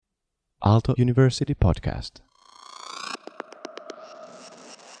Aalto University podcast.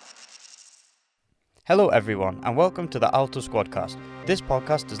 Hello everyone and welcome to the Aalto Squadcast. This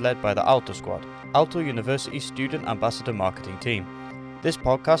podcast is led by the Aalto Squad, Aalto University Student Ambassador Marketing Team. This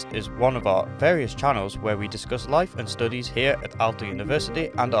podcast is one of our various channels where we discuss life and studies here at Aalto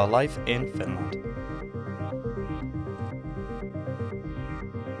University and our life in Finland.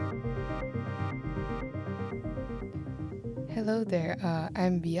 Hello there,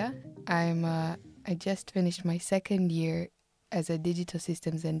 I'm Bia. I just finished my second year as a digital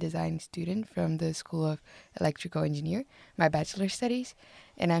systems and design student from the School of Electrical Engineer, my bachelor studies,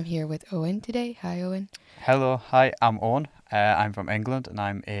 and I'm here with Owein today. Hi, Owein. Hello, hi, I'm Owein. I'm from England and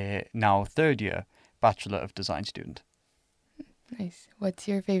I'm a now third year Bachelor of Design student. Nice. What's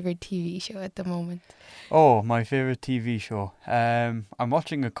your favorite TV show at the moment? Oh, my favourite TV show. I'm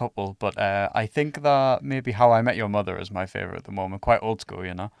watching a couple, but I think that maybe How I Met Your Mother is my favourite at the moment. Quite old school,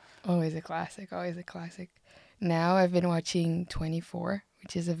 you know? Always a classic, always a classic. Now I've been watching 24,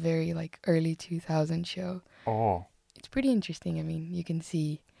 which is a very early 2000 show. Oh. It's pretty interesting. I mean, you can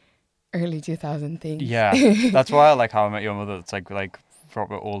see early 2000 things. Yeah, that's why I like How I Met Your Mother. It's like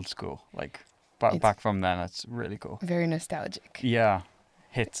proper old school. Back from then, it's really cool. Very nostalgic. Yeah,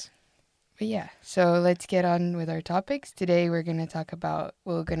 hits. But yeah, so let's get on with our topics. Today we're going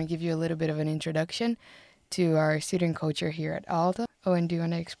to give you a little bit of an introduction to our student culture here at Aalto. Owen, do you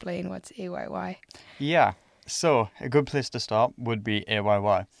want to explain what's AYY? Yeah, so a good place to start would be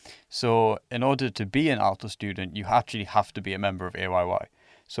AYY. So in order to be an Aalto student, you actually have to be a member of AYY.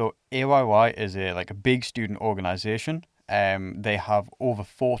 So AYY is a big student organisation. They have over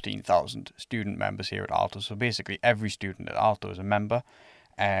 14,000 student members here at Aalto. So basically every student at Aalto is a member.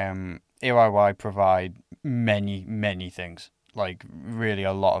 AYY provide many things, really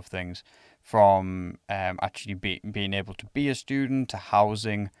a lot of things, from actually being able to be a student to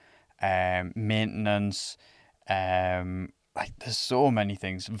housing, maintenance, there's so many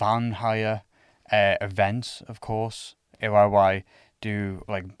things, van hire, events, of course. AYY do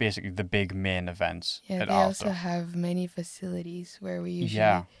basically the big main events Yeah, at they Aalto. also have many facilities where we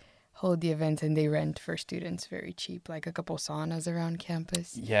usually hold the events, and they rent for students very cheap, like a couple saunas around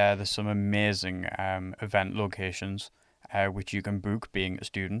campus. Yeah, there's some amazing event locations which you can book being a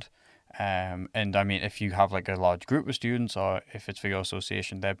student. And I mean, if you have a large group of students or if it's for your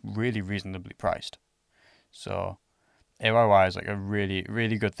association, they're really reasonably priced. So AYY is a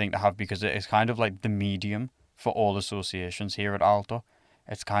really good thing to have because it is kind of like the medium for all associations here at Aalto.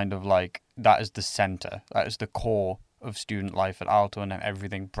 It's kind of that is the center, that is the core of student life at Aalto, and then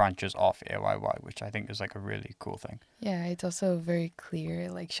everything branches off AYY, which I think is a really cool thing. Yeah, it's also very clear.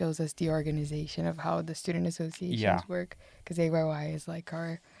 It shows us the organization of how the student associations work, because AYY is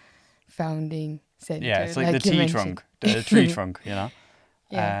our founding center. Yeah, it's like the you T mentioned. trunk, the tree trunk, you know.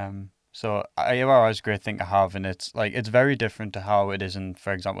 Yeah. So AYY is a great thing to have, and it's very different to how it is in,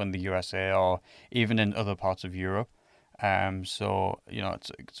 for example, in the USA or even in other parts of Europe. So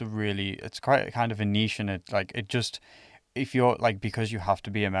it's quite kind of a niche, and if you're because you have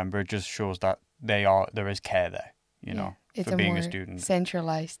to be a member, it just shows that there is care there, you know, it's for being a more student.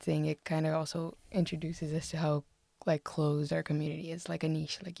 centralized thing. It kind of also introduces us to how closed our community is, like a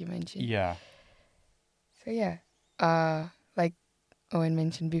niche, like you mentioned. Yeah. So yeah, like Owen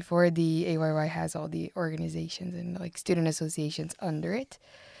mentioned before, the AYY has all the organizations and student associations under it.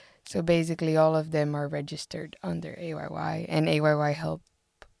 So basically all of them are registered under AYY, and AYY help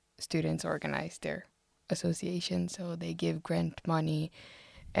students organize their association. So they give grant money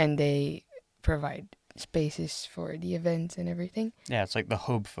and they provide spaces for the events and everything. Yeah, it's the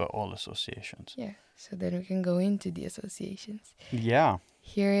hub for all associations. Yeah, so then we can go into the associations. Yeah.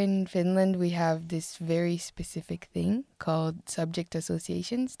 Here in Finland, we have this very specific thing called subject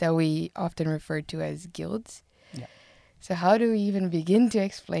associations that we often refer to as guilds. Yeah. So how do we even begin to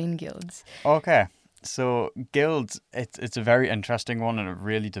explain guilds? Okay, so guilds, it's a very interesting one, and it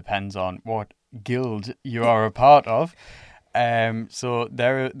really depends on what guild you are a part of. So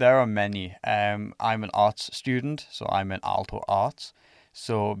there are many. I'm an arts student, so I'm in Aalto Arts.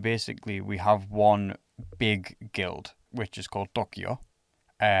 So basically, we have one big guild, which is called Tokyo.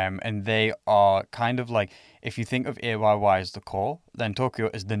 And they are kind of if you think of AYY as the core, then Tokyo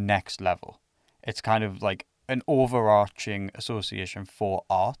is the next level. It's kind of an overarching association for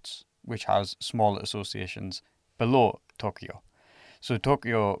arts, which has smaller associations below Tokyo. So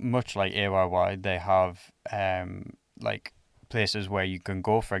Tokyo, much like AYY, they have places where you can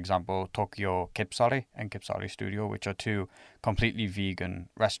go. For example, Tokyo Kipsari and Kipsari Studio, which are two completely vegan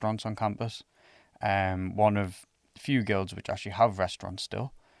restaurants on campus. One of few guilds which actually have restaurants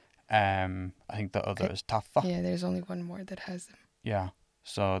still. I think the other is Taffa. Yeah, there's only one more that has them. Yeah.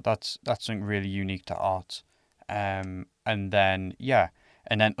 So that's something really unique to arts. And then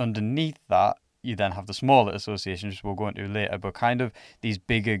and then underneath that you then have the smaller associations, which we'll go into later. But kind of these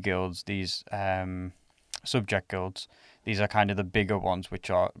bigger guilds, these subject guilds, these are kind of the bigger ones which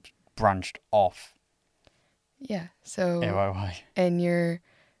are branched off Yeah. So, AYY. and you're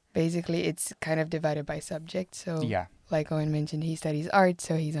basically, it's kind of divided by subject. So, Yeah, like Owen mentioned, he studies art,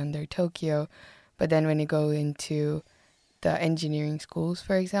 so he's under Tokyo. But then when you go into the engineering schools,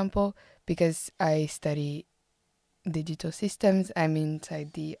 for example, because I study digital systems, I'm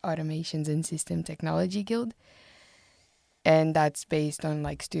inside the Automations and System Technology Guild. And that's based on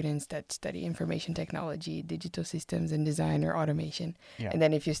like students that study information technology, digital systems and design or automation. yeah, And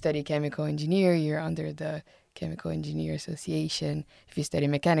then if you study chemical engineer, you're under the Chemical Engineer Association. If you study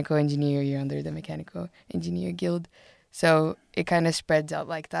mechanical engineer, you're under the Mechanical Engineer Guild. So it kind of spreads out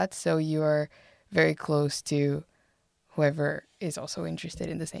like that. So you're very close to whoever is also interested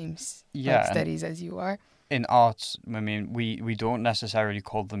in the same yeah. like And studies as you are. in arts, I mean, we don't necessarily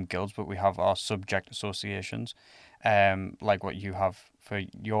call them guilds, but we have our subject associations, like what you have for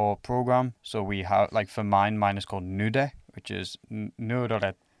your program. So we have, like for mine is called NUDE, which is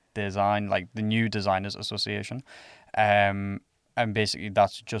Nudere Design, like the New Designers Association. And basically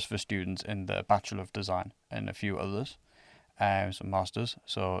that's just for students in the Bachelor of Design and a few others, some masters.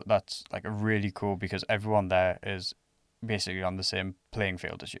 So that's like a really cool because everyone there is basically on the same playing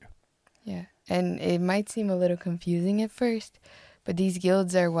field as you. Yeah. And it might seem a little confusing at first, but these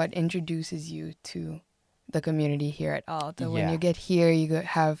guilds are what introduces you to the community here at Aalto. When Yeah. you get here,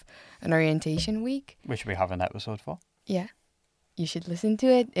 have an orientation week. Which we have an episode for. Yeah. You should listen to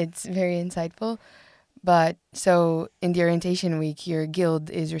it. It's very insightful. But so in the orientation week, your guild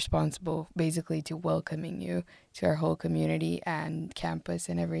is responsible basically to welcoming you to our whole community and campus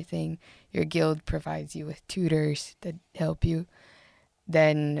and everything. Your guild provides you with tutors that help you.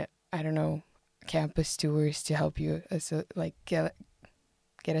 Then, I don't know, campus tours to help you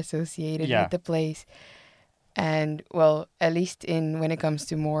get associated Yeah. with the place. And well, at least in when it comes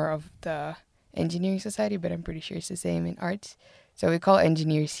to more of the engineering society, but I'm pretty sure it's the same in arts. So we call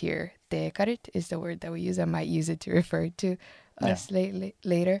engineers here. Teekarit is the word that we use. I might use it to refer to us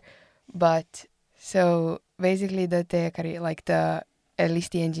later. But so basically the teekarit, like at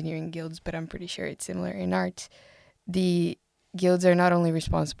least the engineering guilds, but I'm pretty sure it's similar in arts. The guilds are not only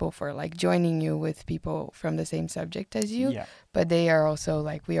responsible for like joining you with people from the same subject as you, Yeah. but they are also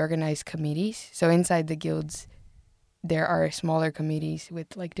like we organize committees. So inside the guilds, there are smaller committees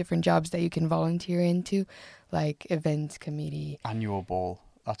with like different jobs that you can volunteer into, like events committee, Annual ball.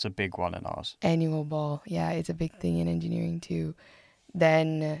 That's a big one in ours. annual ball. Yeah, it's a big thing in engineering too.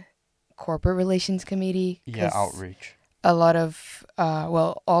 Then corporate relations committee. Yeah, 'cause outreach. a lot of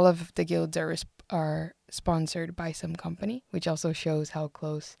all of the guilds are sponsored by some company, which also shows how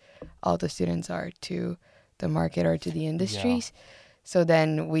close all the students are to the market or to the industries. So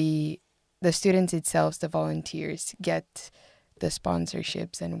then the students itself, the volunteers, get the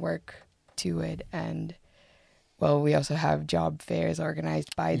sponsorships and work to it. And well, we also have job fairs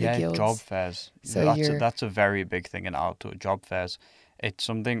organized by the guilds. Job fairs. So That's a very big thing in Aalto, job fairs. It's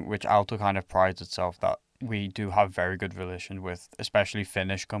something which Aalto kind of prides itself that we do have very good relation with, especially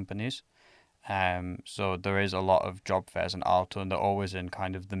Finnish companies. So there is a lot of job fairs in Aalto, and they're always in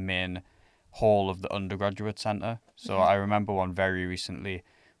kind of the main hall of the undergraduate center. So I remember one very recently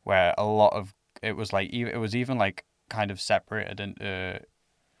where it was even like kind of separated into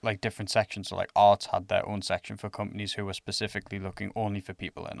like different sections. So like arts had their own section for companies who were specifically looking only for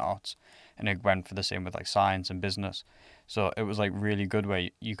people in arts, and it went for the same with like science and business. So it was like really good where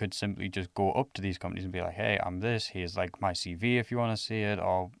you could simply just go up to these companies and be like, hey, I'm this, here's like my CV if you want to see it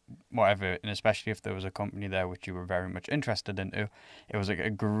or whatever. And especially if there was a company there which you were very much interested into, it was like a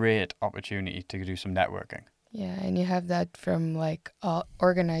great opportunity to do some networking. Yeah, and you have that from like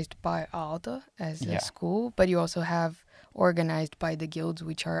organized by Aalto as a school, but you also have organized by the guilds,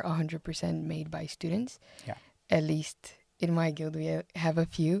 which are 100% made by students. Yeah. At least in my guild, we have a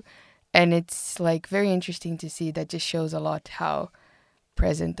few. And it's like very interesting to see. That just shows a lot how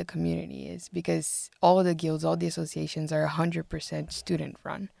present the community is, because all the guilds, all the associations are 100% student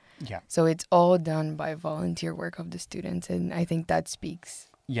run. Yeah. So it's all done by volunteer work of the students. And I think that speaks.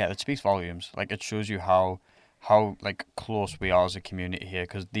 Yeah, it speaks volumes. Like it shows you how like close we are as a community here,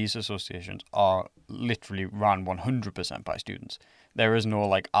 because these associations are literally run 100% by students. There is no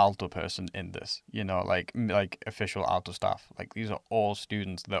like Aalto person in this, like official Aalto staff. Like these are all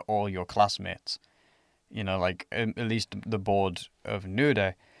students. They're all your classmates. Like at least the board of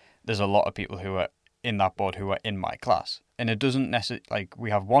Nude, there's a lot of people who are in that board who are in my class. And it doesn't necessarily, like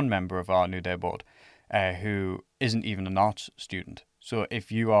we have one member of our Nude board who isn't even an arts student. So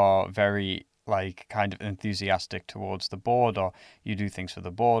if you are very like kind of enthusiastic towards the board, or you do things for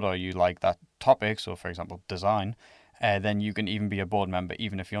the board, or you like that topic, so for example design, then you can even be a board member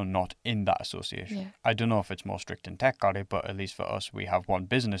even if you're not in that association. Yeah. I don't know if it's more strict in Tech Garden, but at least for us we have one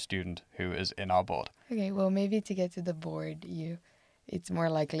business student who is in our board. Okay, well, maybe to get to the board, it's more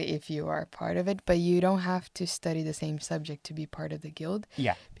likely if you are part of it, but you don't have to study the same subject to be part of the guild.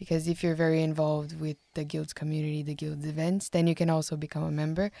 Yeah. Because if you're very involved with the guild's community, the guild's events, then you can also become a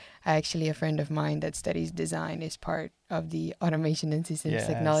member. Actually, a friend of mine that studies design is part of the Automation and Systems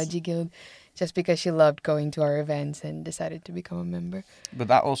Technology Guild, just because she loved going to our events and decided to become a member. But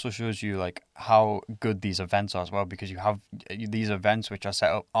that also shows you like how good these events are as well, because you have these events which are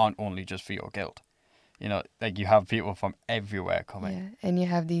set up aren't only just for your guild. You know, like you have people from everywhere coming. Yeah, and you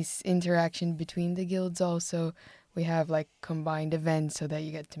have these interaction between the guilds also. We have like combined events so that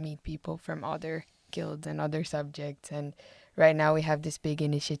you get to meet people from other guilds and other subjects. And right now we have this big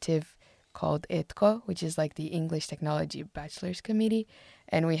initiative called ETCO, which is like the English Technology Bachelor's Committee.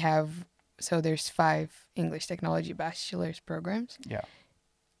 And there's 5 English Technology Bachelor's programs. Yeah.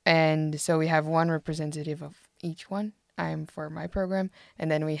 And so we have one representative of each one. I'm for my program,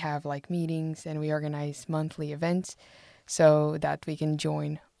 and then we have like meetings and we organize monthly events so that we can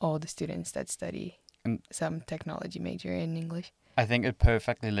join all the students that study some technology major in English. I think it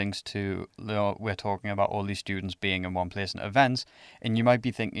perfectly links to, we're talking about all these students being in one place in events, and you might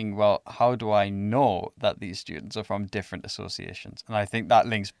be thinking, well, how do I know that these students are from different associations? And I think that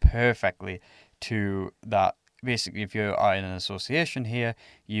links perfectly to that. Basically, if you are in an association here,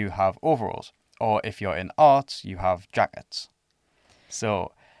 you have overalls. Or if you're in arts, you have jackets.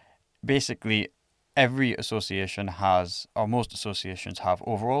 So basically, every association has, or most associations have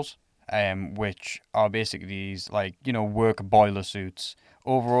overalls, which are basically these like, work boiler suits,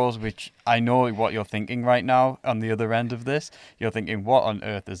 overalls, which I know what you're thinking right now on the other end of this. You're thinking, what on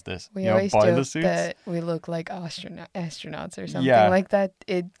earth is this? We always joke suits? that we look like astronauts or something like that.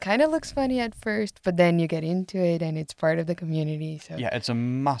 It kind of looks funny at first, but then you get into it and it's part of the community. So yeah, it's a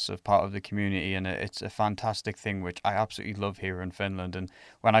massive part of the community, and it's a fantastic thing, which I absolutely love here in Finland. And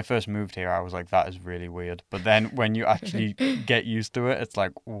when I first moved here, I was like, that is really weird. But then when you actually get used to it, it's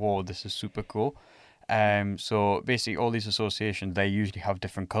like, whoa, this is super cool. So basically all these associations, they usually have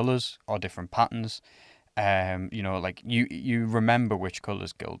different colors or different patterns. Like you remember which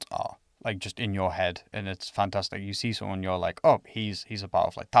colors guilds are, like just in your head, and it's fantastic. You see someone, you're like, oh, he's a part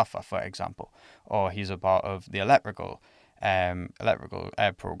of like TAFA, for example, or he's a part of the electrical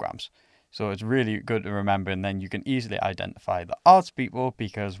programs. So it's really good to remember, and then you can easily identify the arts people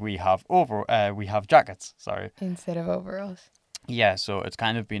because we have jackets, instead of overalls. Yeah, so it's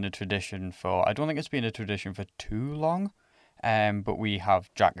kind of been a tradition I don't think it's been a tradition for too long, but we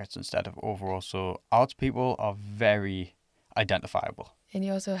have jackets instead of overalls. So arts people are very identifiable. And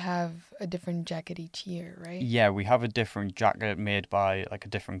you also have a different jacket each year, right? Yeah, we have a different jacket made by like a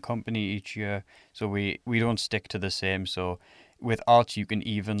different company each year. So we don't stick to the same. So with arts, you can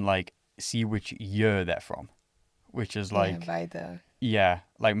even like see which year they're from, which is like... by the... Yeah,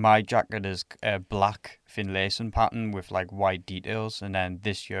 like my jacket is a black Finlayson pattern with like white details, and then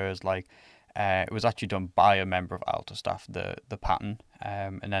this year is like it was actually done by a member of Aalto staff, the pattern,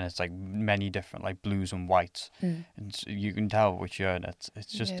 and then it's like many different like blues and whites, and so you can tell which year, and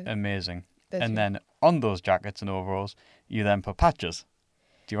it's just amazing. And then on those jackets and overalls, you then put patches.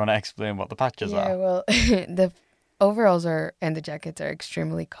 Do you want to explain what the patches are? Yeah, well, the overalls and the jackets are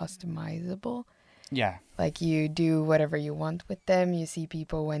extremely customizable. Yeah. Like you do whatever you want with them. You see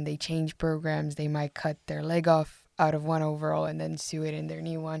people when they change programs, they might cut their leg off out of one overall and then sew it in their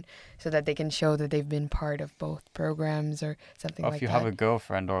new one so that they can show that they've been part of both programs or something like that. Or if you have a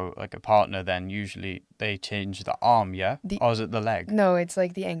girlfriend or like a partner, then usually they change the arm, yeah? Or is it the leg? No, it's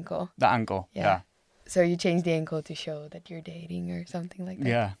like the ankle. The ankle, yeah. So you change the ankle to show that you're dating or something like that.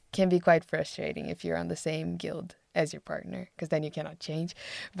 Yeah. Can be quite frustrating if you're on the same guild as your partner, because then you cannot change.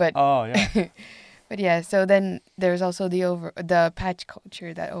 But oh, yeah. But yeah, so then there's also the patch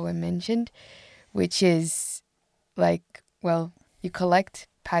culture that Owen mentioned, which is like, well, you collect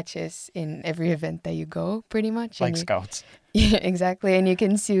patches in every event that you go, pretty much. Like scouts. Yeah, exactly. And you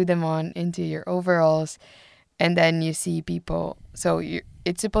can sew them on into your overalls. And then you see people. So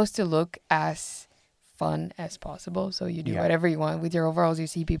it's supposed to look as fun as possible. So you do whatever you want. With your overalls, you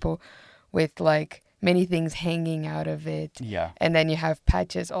see people with like many things hanging out of it. Yeah. And then you have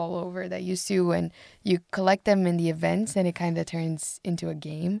patches all over that you sew, and you collect them in the events, and it kind of turns into a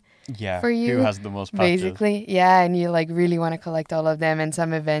game. Yeah. For you. Who has the most patches? Basically. Yeah. And you like really want to collect all of them. And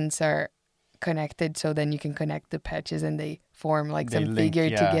some events are connected. So then you can connect the patches and they form like some figure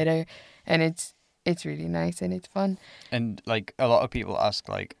together. And it's really nice and it's fun. And like a lot of people ask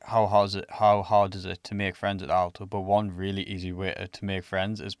like how hard is it to make friends at Aalto? But one really easy way to make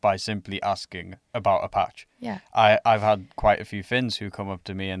friends is by simply asking about a patch. Yeah. I've had quite a few Finns who come up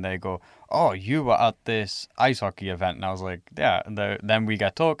to me and they go, "Oh, you were at this ice hockey event," and I was like, "Yeah." And then we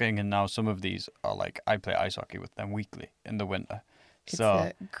get talking, and now some of these are like I play ice hockey with them weekly in the winter. It's So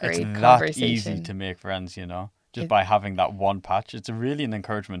a great it's that conversation. easy to make friends, you know, just It- by having that one patch. It's really an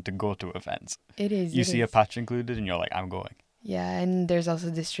encouragement to go to events. It is. You it see a is. patch included, and you're like, "I'm going." Yeah, and there's also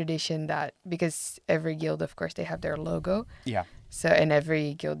this tradition that because every guild, of course, they have their logo. Yeah. So, and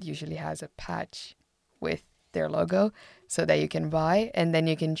every guild usually has a patch with their logo so that you can buy, and then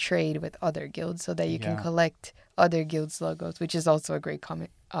you can trade with other guilds so that you can Yeah. collect other guilds' logos, which is also a great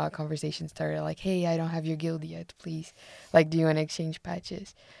conversation starter. Like, hey, I don't have your guild yet, please. Like, do you want to exchange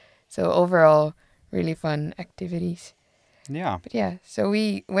patches? So overall, really fun activities. Yeah. But yeah, so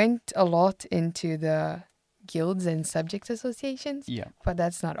we went a lot into the guilds and subject associations, Yeah. but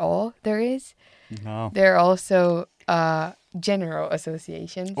that's not all there is. No. There are also general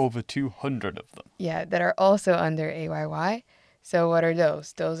associations, Over 200 of them. yeah, that are also under AYY. So what are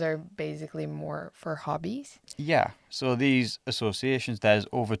those? Those are basically more for hobbies. Yeah. So these associations, there's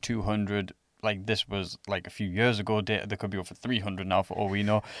over 200. Like this was like a few years ago. There could be over 300 now for all we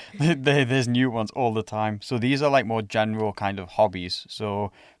know. There's new ones all the time. So these are like more general kind of hobbies.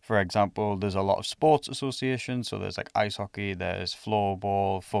 So for example, there's a lot of sports associations. So there's like ice hockey, there's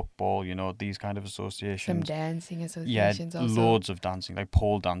floorball, football, you know, these kind of Some associations. dancing Yeah, associations also. loads of dancing, like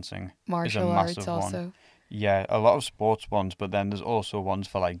pole dancing. Martial arts massive one. also. Yeah, a lot of sports ones, but then there's also ones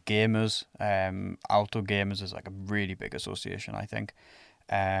for like gamers. Aalto Gamers is like a really big association, I think.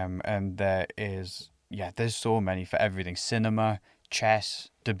 And there's so many for everything. Cinema, chess,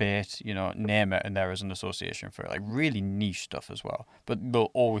 debate, you know, name it, and there is an association for it. Like really niche stuff as well. But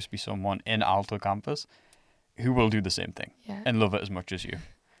there'll always be someone in Aalto campus who will do the same thing Yeah. and love it as much as you.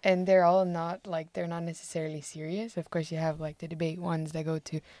 And they're all not like they're not necessarily serious. Of course, you have like the debate ones that go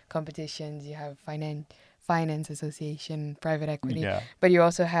to competitions. You have finance association, private equity, Yeah, but you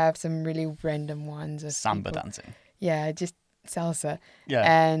also have some really random ones of samba people- dancing. Yeah, just salsa Yeah,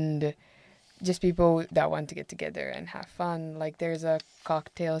 and just people that want to get together and have fun. Like there's a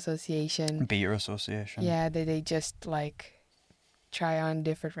cocktail association. beer association. Yeah, they just like try on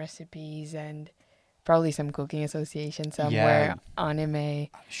different recipes and probably some cooking association somewhere. Anime,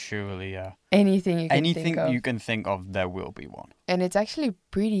 Surely, yeah. anything you can Anything think of. you can think of, there will be one. And it's actually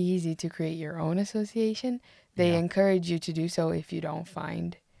pretty easy to create your own association. They Yeah. encourage you to do so if you don't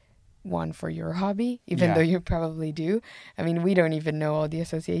find one for your hobby, even Yeah. though you probably do. I mean, we don't even know all the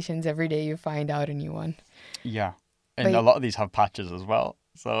associations. Every day you find out a new one. Yeah, and But- a lot of these have patches as well.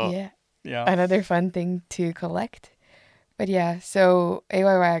 So Yeah. yeah. Another fun thing to collect. But yeah, so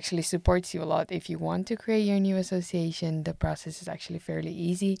AYY actually supports you a lot. If you want to create your new association, the process is actually fairly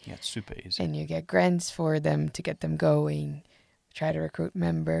easy. Yeah, it's super easy. And you get grants for them to get them going, try to recruit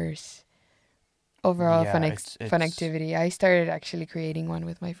members. Overall, Yeah, fun it's- activity. I started actually creating one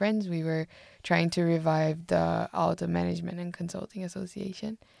with my friends. We were trying to revive the Aalto Management and Consulting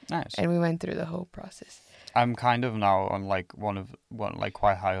Association, Nice. and we went through the whole process. I'm kind of now on like one like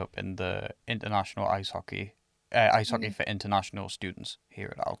quite high up in the international ice hockey for international students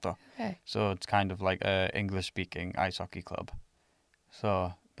here at Aalto. Okay. So it's kind of like a English speaking ice hockey club.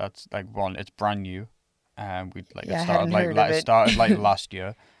 So that's like one. It's brand new. We like Yeah, I it started hadn't like heard of it it. started like last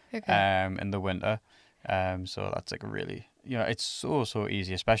year. Okay. In the winter. So that's like a really, you know, it's so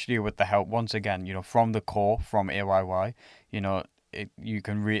easy, especially with the help once again, you know, from the core, from AYY, you know,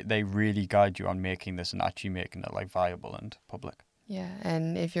 they really guide you on making this and actually making it like viable and public. Yeah,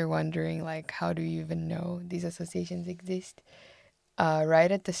 and if you're wondering, like, how do you even know these associations exist?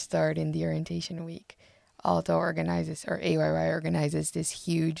 Right at the start in the orientation week, Aalto organizes, or AYY organizes, this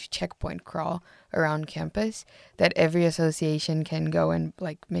huge checkpoint crawl around campus that every association can go and,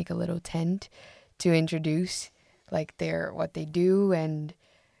 like, make a little tent to introduce, like, what they do and,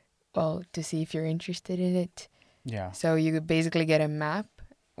 well, to see if you're interested in it. Yeah. So you basically get a map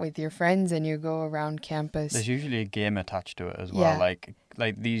with your friends and you go around campus. There's usually a game attached to it as well. Yeah. Like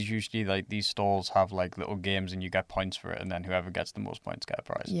these stalls have like little games and you get points for it, and then whoever gets the most points get a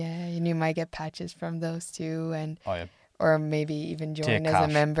prize. Yeah, and you might get patches from those too, and Oh yeah. or maybe even join Take as cash.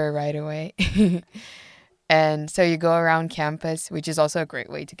 a member right away. And so you go around campus, which is also a great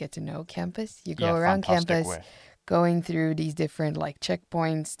way to get to know campus. You go Yeah, around fantastic campus, way. going through these different like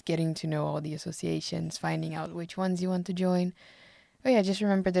checkpoints, getting to know all the associations, finding out which ones you want to join. Oh yeah, just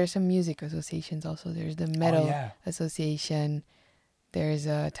remember there's some music associations also. There's the metal Oh, yeah. association. There's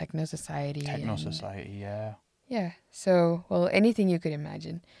a techno society. Techno and- Society, yeah. Yeah. So, well, anything you could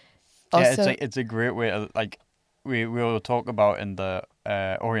imagine. Yeah, Also, it's a great way to, like, we will talk about in the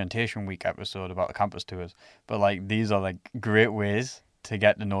orientation week episode about the campus tours, but like these are like great ways to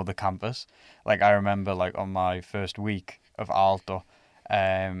get to know the campus. Like I remember like on my first week of Aalto,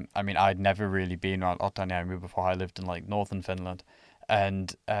 I mean I'd never really been around Otaniemi before. I lived in like northern Finland,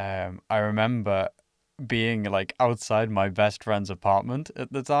 and I remember being like outside my best friend's apartment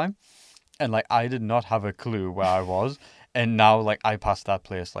at the time, and like I did not have a clue where I was, and now like I pass that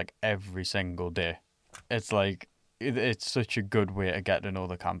place like every single day. It's like it's such a good way to get to know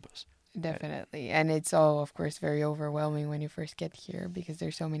the campus. definitely. And it's all, of course, very overwhelming when you first get here because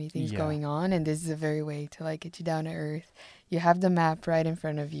there's so many things Yeah, going on. And this is a very way to like get you down to earth. You have the map right in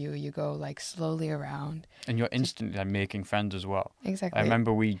front of you. You go like slowly around. and you're Just instantly like, making friends as well. I exactly.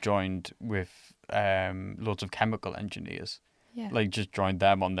 remember we joined with loads of chemical engineers, Yeah. like just joined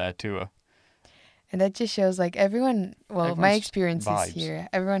them on their tour. And that just shows like everyone, well, my Everyone's experiences vibes. here,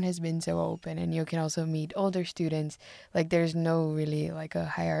 everyone has been so open and you can also meet older students. Like there's no really like a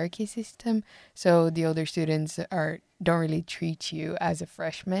hierarchy system. So the older students don't really treat you as a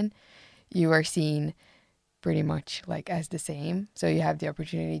freshman. You are seen pretty much like as the same. So you have the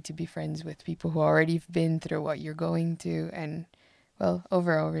opportunity to be friends with people who already have been through what you're going to, and well,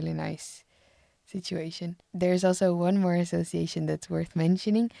 overall really nice situation. There's also one more association that's worth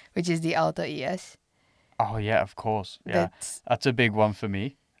mentioning, which is the Aalto ES. Oh yeah, of course. Yeah, That's that's a big one for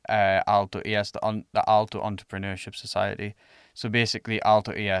me. Aalto ES, the Aalto Entrepreneurship Society. So basically,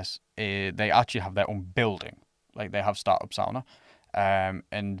 Aalto ES, they actually have their own building. Like they have startup sauna,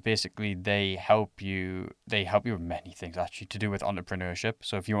 and basically they help you. They help you with many things actually to do with entrepreneurship.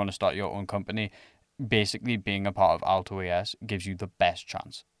 So if you want to start your own company, basically being a part of Aalto ES gives you the best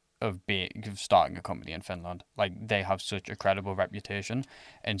chance of starting a company in Finland. Like they have such a credible reputation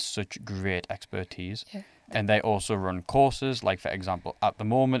and such great expertise. yeah. And they also run courses. Like for example, at the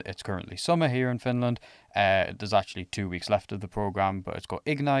moment it's currently summer here in Finland. There's actually 2 weeks left of the program, but it's called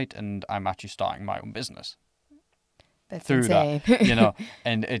Ignite, and I'm actually starting my own business That's through insane. that, you know.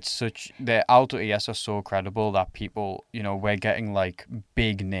 And it's such, the Aalto ES are so credible that people, you know, we're getting like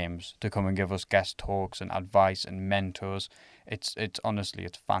big names to come and give us guest talks and advice and mentors. It's honestly,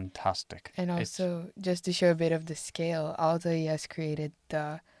 it's fantastic. And also, just to show a bit of the scale, Aalto has created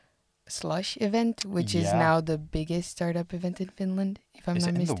the Slush event, which is Yeah. now the biggest startup event in Finland, if I'm Is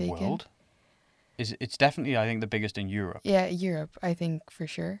not it in mistaken. the world? It's definitely, I think, the biggest in Europe. Yeah, Europe, I think for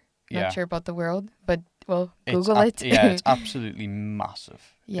sure. Yeah. Not sure about the world, but well, It's Google it. Yeah, it's absolutely massive.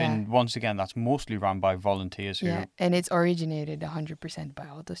 Yeah. And once again, that's mostly run by volunteers who. Yeah, and it's originated 100% by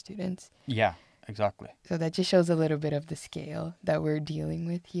Aalto students. Yeah, exactly. So that just shows a little bit of the scale that we're dealing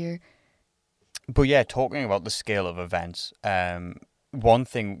with here. But yeah, talking about the scale of events, one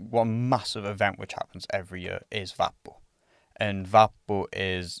massive event which happens every year is Vappu. And Vappu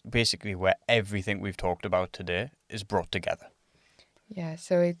is basically where everything we've talked about today is brought together. Yeah,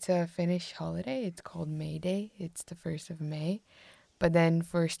 so it's a Finnish holiday. It's called May Day. It's the 1st of May. But then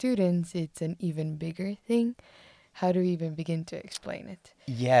for students, it's an even bigger thing. How do we even begin to explain it?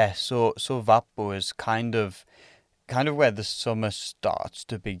 Yeah, so Vappu is kind of where the summer starts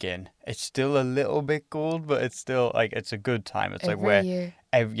to begin. It's still a little bit cold, but it's still like it's a good time. It's like where year.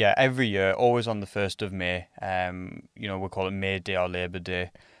 every year, always on the 1st of May. You know, we call it May Day or Labour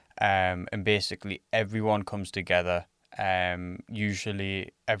Day. And basically everyone comes together.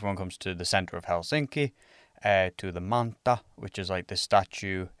 Usually everyone comes to the centre of Helsinki, to the Manta, which is like the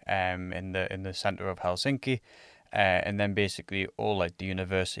statue in the centre of Helsinki. And then basically all like the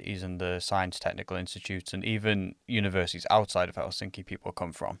universities and the science technical institutes and even universities outside of Helsinki people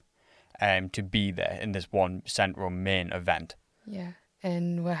come from to be there in this one central main event. Yeah,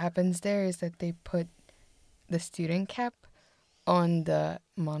 and what happens there is that they put the student cap on the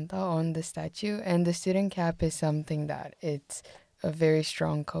manta, on the statue, and the student cap is something that it's a very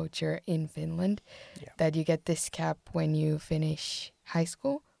strong culture in Finland. Yeah. That you get this cap when you finish high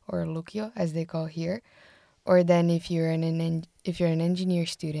school, or lukio as they call here, or then if you're an engineer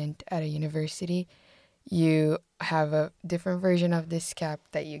student at a university, you have a different version of this cap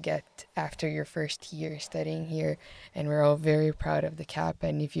that you get after your first year studying here, and we're all very proud of the cap.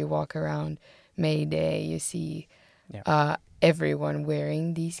 And if you walk around May Day, you see everyone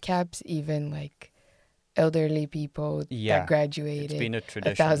wearing these caps, even like elderly people that graduated It's been a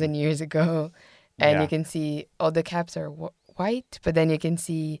tradition. 1,000 years ago, and Yeah. you can see all the caps are white, but then you can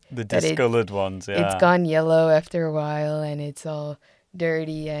see The that discoloured ones, yeah. it's gone yellow after a while, and it's all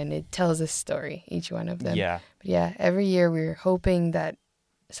dirty, and it tells a story, each one of them. Yeah. But yeah, every year we're hoping that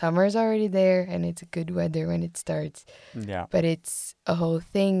summer's already there and it's good weather when it starts. Yeah. But it's a whole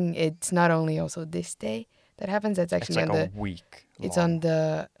thing. It's not only also this day that happens. That's It's actually like on a the week it's long. on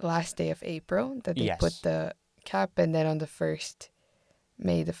the last day of April that they put Yes. the cap, and then on the 1st,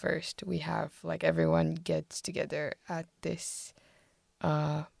 May the 1st, we have like everyone gets together at this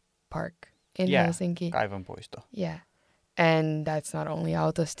park in Yeah, Helsinki. Kaivanpuisto. Yeah. And that's not only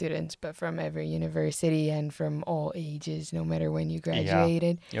Aalto students, but from every university and from all ages, no matter when you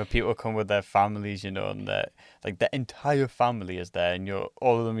graduated. You know, people come with their families, you know, and like the entire family is there, and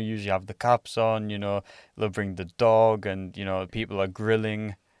all of them usually have the caps on, you know, they'll bring the dog, and you know, people are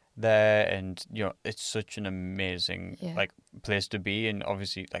grilling there, and you know, it's such an amazing Yeah. like place to be. And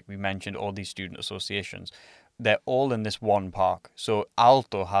obviously, like we mentioned, all these student associations, they're all in this one park. So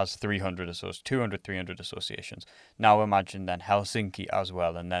Aalto has 200, 300 associations. Now imagine then Helsinki as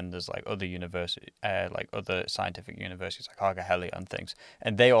well, and then there's like other like other scientific universities like Haaga-Helia and things,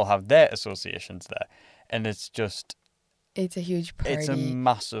 and they all have their associations there, and it's a huge party. it's a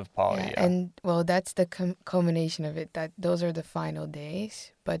massive party. Yeah. And well, that's the culmination of it. That those are the final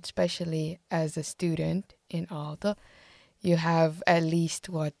days. But especially as a student in Aalto, you have at least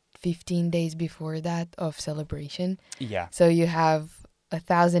 15 days before that of celebration. Yeah. So you have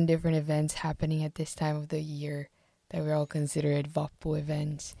 1,000 different events happening at this time of the year that we all consider Vappu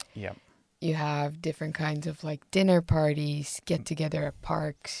events. Yeah. You have different kinds of like dinner parties, get together at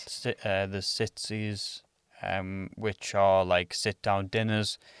parks. The sitsies, which are like sit down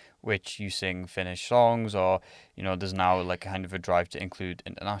dinners, which you sing Finnish songs, or you know, there's now like kind of a drive to include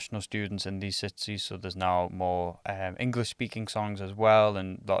international students in these sitsies. So there's now more English speaking songs as well,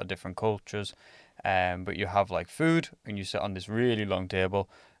 and a lot of different cultures. But you have like food, and you sit on this really long table,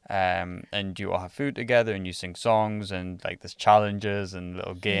 and you all have food together, and you sing songs, and like there's challenges and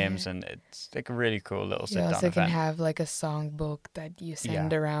little games, and it's like a really cool little sit down You also event. can have like a songbook that you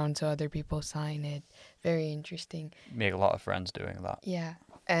send around so other people sign it. Very interesting. Make a lot of friends doing that. Yeah.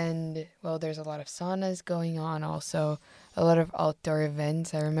 And well, there's a lot of saunas going on, also a lot of outdoor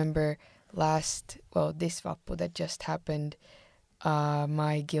events. I remember this Vappu that just happened,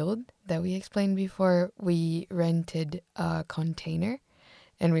 my guild that we explained before, we rented a container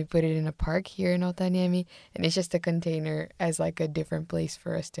and we put it in a park here in Otaniemi, and it's just a container as like a different place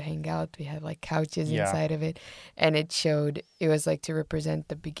for us to hang out. We had like couches inside of it, and it was like to represent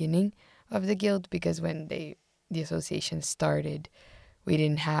the beginning of the guild, because when the association started, we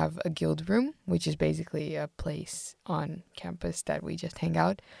didn't have a guild room, which is basically a place on campus that we just hang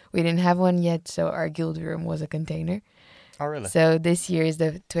out. We didn't have one yet, so our guild room was a container. Oh, really? So this year is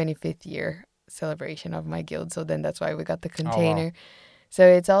the 25th year celebration of my guild, so then that's why we got the container. Oh, wow. So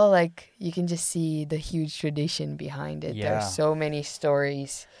it's all like, you can just see the huge tradition behind it. Yeah. There's so many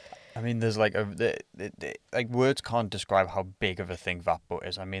stories. I mean, there's like like words can't describe how big of a thing Vappu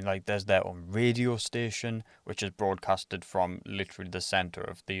is. I mean, like there's their own radio station, which is broadcasted from literally the center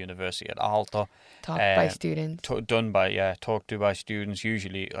of the university at Aalto. Taught by students. Talked to by students.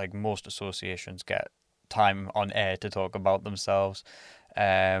 Usually, like most associations get time on air to talk about themselves.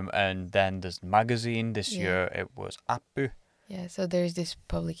 And then there's magazine. This year it was Appu. Yeah, so there's this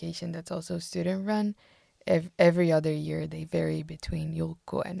publication that's also student run. Every other year they vary between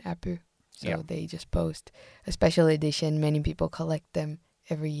Julkku and Appu. So they just post a special edition. Many people collect them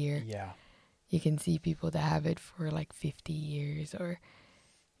every year. Yeah. You can see people that have it for like 50 years or...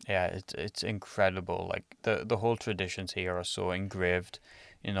 Yeah, it's incredible. Like the whole traditions here are so engraved,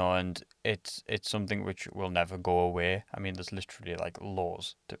 you know, and it's something which will never go away. I mean, there's literally like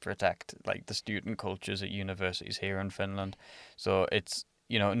laws to protect like the student cultures at universities here in Finland. So it's,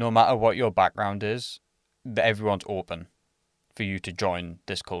 you know, no matter what your background is, everyone's open for you to join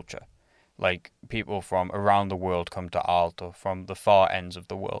this culture. Like people from around the world come to Aalto from the far ends of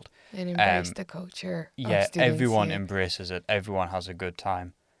the world. And embrace the culture. Yeah, of students everyone here. embraces it. Everyone has a good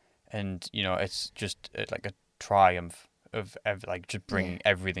time. And, you know, it's just like a triumph of like just bringing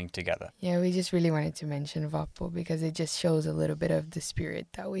everything together. Yeah, we just really wanted to mention Vappu because it just shows a little bit of the spirit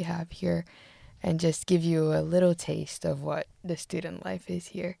that we have here and just give you a little taste of what the student life is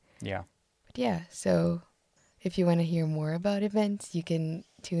here. Yeah. But yeah, so if you want to hear more about events, you can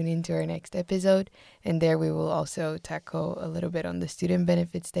tune into our next episode. And there we will also tackle a little bit on the student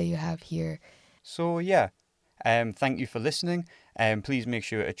benefits that you have here. So, yeah. Thank you for listening. Please make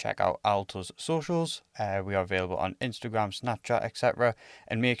sure to check out Aalto's socials. We are available on Instagram, Snapchat, etc.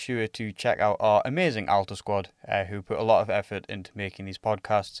 And make sure to check out our amazing Aalto squad who put a lot of effort into making these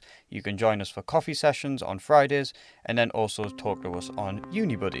podcasts. You can join us for coffee sessions on Fridays and then also talk to us on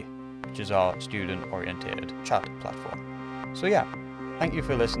UniBuddy, which is our student-orientated chat platform. So yeah, thank you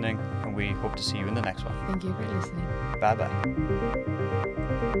for listening and we hope to see you in the next one. Thank you for listening. Bye-bye.